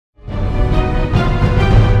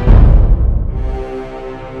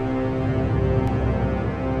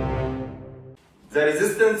The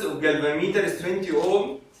resistance of galvanometer is 20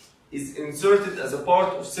 ohm is inserted as a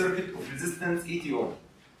part of circuit of resistance 80 ohm.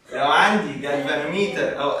 لو عندي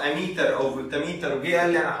جالفانوميتر او اميتر او فولتميتر وجي قال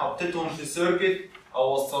لي انا حطيتهم في سيركت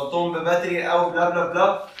او وصلتهم بباتري او بلا بلا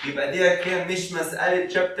بلا، يبقى دي كده مش مساله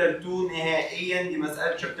شابتر 2 نهائيا، دي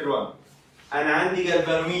مساله شابتر 1. انا عندي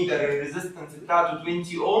جالفانوميتر الريزستنس بتاعته 20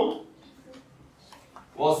 اوم،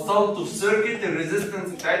 وصلته في سيركت الريزستنس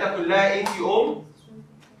بتاعتها كلها 80 اوم،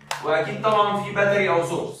 واكيد طبعا في باتري او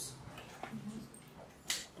سورس.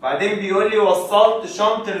 بعدين بيقول لي وصلت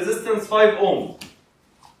شنط ريزستنس 5 اوم،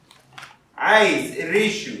 عايز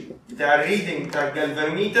الريشيو بتاع الريدنج بتاع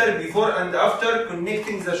الجالفانوميتر بيفور اند افتر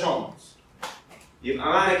كونكتنج ذا شنط. يبقى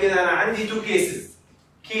معنى كده انا عندي تو كيسز،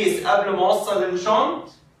 كيس قبل ما اوصل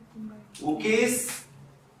الشنط وكيس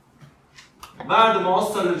بعد ما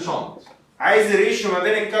اوصل الشنط. عايز الريشيو ما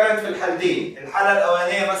بين الكرنت في الحالتين. الحاله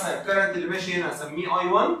الاولانيه مثلا الكرنت اللي ماشي هنا اسميه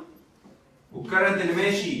I1، والكرنت اللي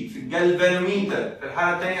ماشي في الجالفانوميتر في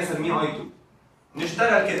الحاله الثانيه اسميه I2.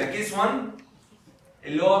 نشتغل كده كيس 1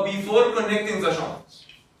 اللي هو before connecting the shunt.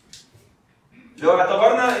 لو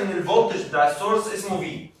اعتبرنا ان الفولتج بتاع السورس اسمه V،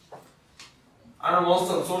 انا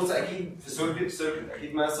موصل سورس اكيد في سيركت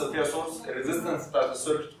اكيد ما يوصل فيها سورس، الريزستنس بتاعت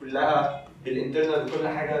السيركت كلها بالانترنال بكل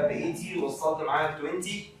حاجه ب 80 وصلت معاها 20،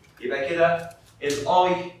 يبقى كده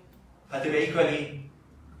الاي هتبقى ايكوال ايه؟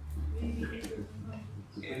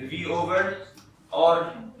 الفي اوفر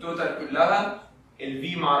ار توتال كلها،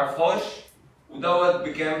 الفي معرفهاش ودوت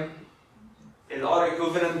بكام؟ الار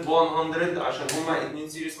ايكوفالنت 100 عشان هما اتنين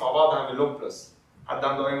سيريس مع بعض هعمل لهم بلس. حد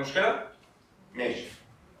عنده اي مشكله؟ ماشي.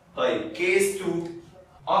 طيب كيس 2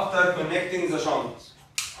 افتر كونكتنج ذا شنط،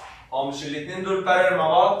 هو مش الاتنين دول بارل مع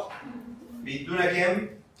بعض بيدونا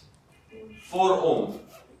كام؟ 4 اوم،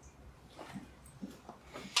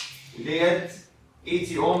 ديت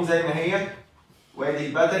 80 اوم زي ما هي، وادي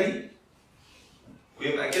الباتري.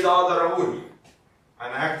 ويبقى كده اقدر اقول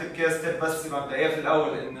انا هكتب كده ستيب بس مبدئيه في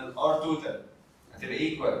الاول ان الار توتال هتبقى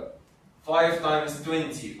ايكوال 5 تايمز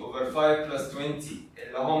 20 اوفر 5 بلس 20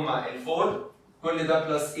 اللي هم ال 4، كل ده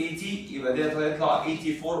بلس 80، يبقى ديت هيطلع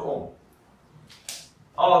 84 اوم.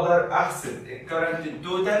 اقدر احسب الكرنت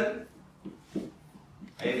التوتال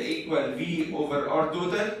هيبقى ايكوال في اوفر ار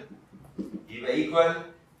توتال، يبقى ايكوال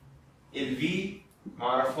الفي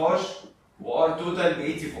معرفهاش وار توتال ب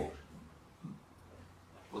 84.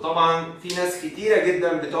 وطبعا في ناس كتيره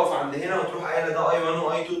جدا بتقف عند هنا وتروح قايله ده اي 1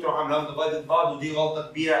 واي 2 تروح عاملاهم ديفايدد بعض، ودي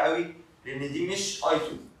غلطه كبيره قوي لان دي مش اي 2،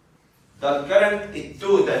 ده الكرنت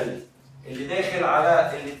التوتال اللي داخل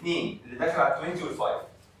على الاثنين، اللي داخل على 20 وال 5.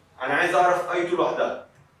 انا عايز اعرف اي 2 لوحدها.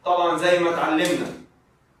 طبعا زي ما اتعلمنا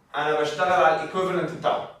انا بشتغل على الايكويفالنت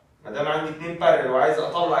بتاعهم، ما دام عندي اثنين بارل وعايز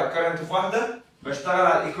اطلع الكرنت في واحده بشتغل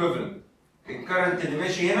على الايكويفالنت. الكرنت اللي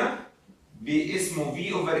ماشي هنا باسمه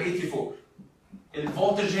في اوفر 84.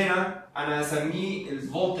 الفولتج هنا انا هسميه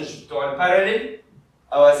الفولتج بتوع الباراليل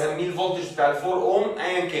او هسميه الفولتج بتاع ال 4 اوم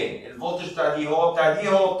ايا كان، الفولتج بتاع دي هو بتاع دي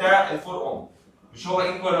هو بتاع ال 4 اوم، مش هو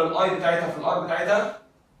ايكوال الاي بتاعتها في الار بتاعتها،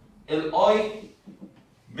 الاي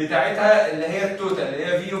بتاعتها اللي هي التوتال اللي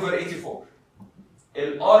هي في اوفر 84،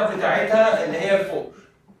 الار بتاعتها اللي هي ال 4،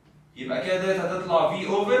 يبقى كده ديت هتطلع في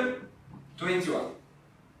اوفر 21.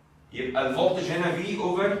 يبقى الفولتج هنا في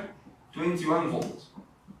اوفر 21 فولت،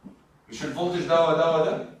 مش الفولتج ده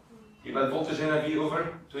وده، يبقى الفولتج هنا في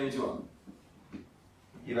اوفر 21.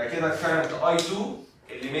 يبقى كده الكرنت اي 2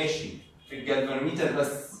 اللي ماشي في الجالفانوميتر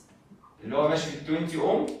بس اللي هو ماشي في 20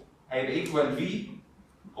 اوم هيبقى ايكوال في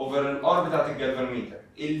اوفر الار بتاعت الجالفانوميتر،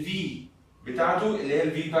 الفي بتاعته اللي هي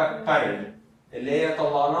الفي بارل اللي هي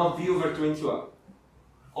طلعناها في اوفر 21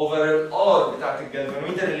 اوفر الار بتاعت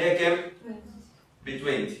الجالفانوميتر اللي هي كام؟ ب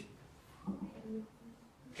 20.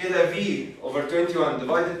 كده في اوفر 21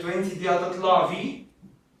 ديفايدد 20 دي هتطلع في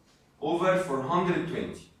اوفر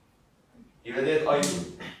 420، يبقى ديت اي 2.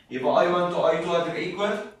 يبقى اي 1 تو اي 2 هتبقى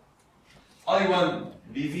ايكوال اي 1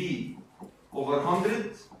 بفي اوفر 100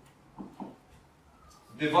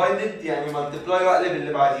 ديفايدد يعني ملتبلاي واقلب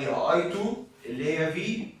اللي بعديها اي 2 اللي هي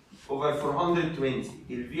في اوفر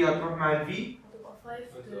 420، الفي هتروح مع الفي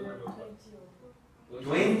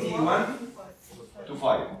 21 تو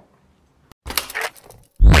 5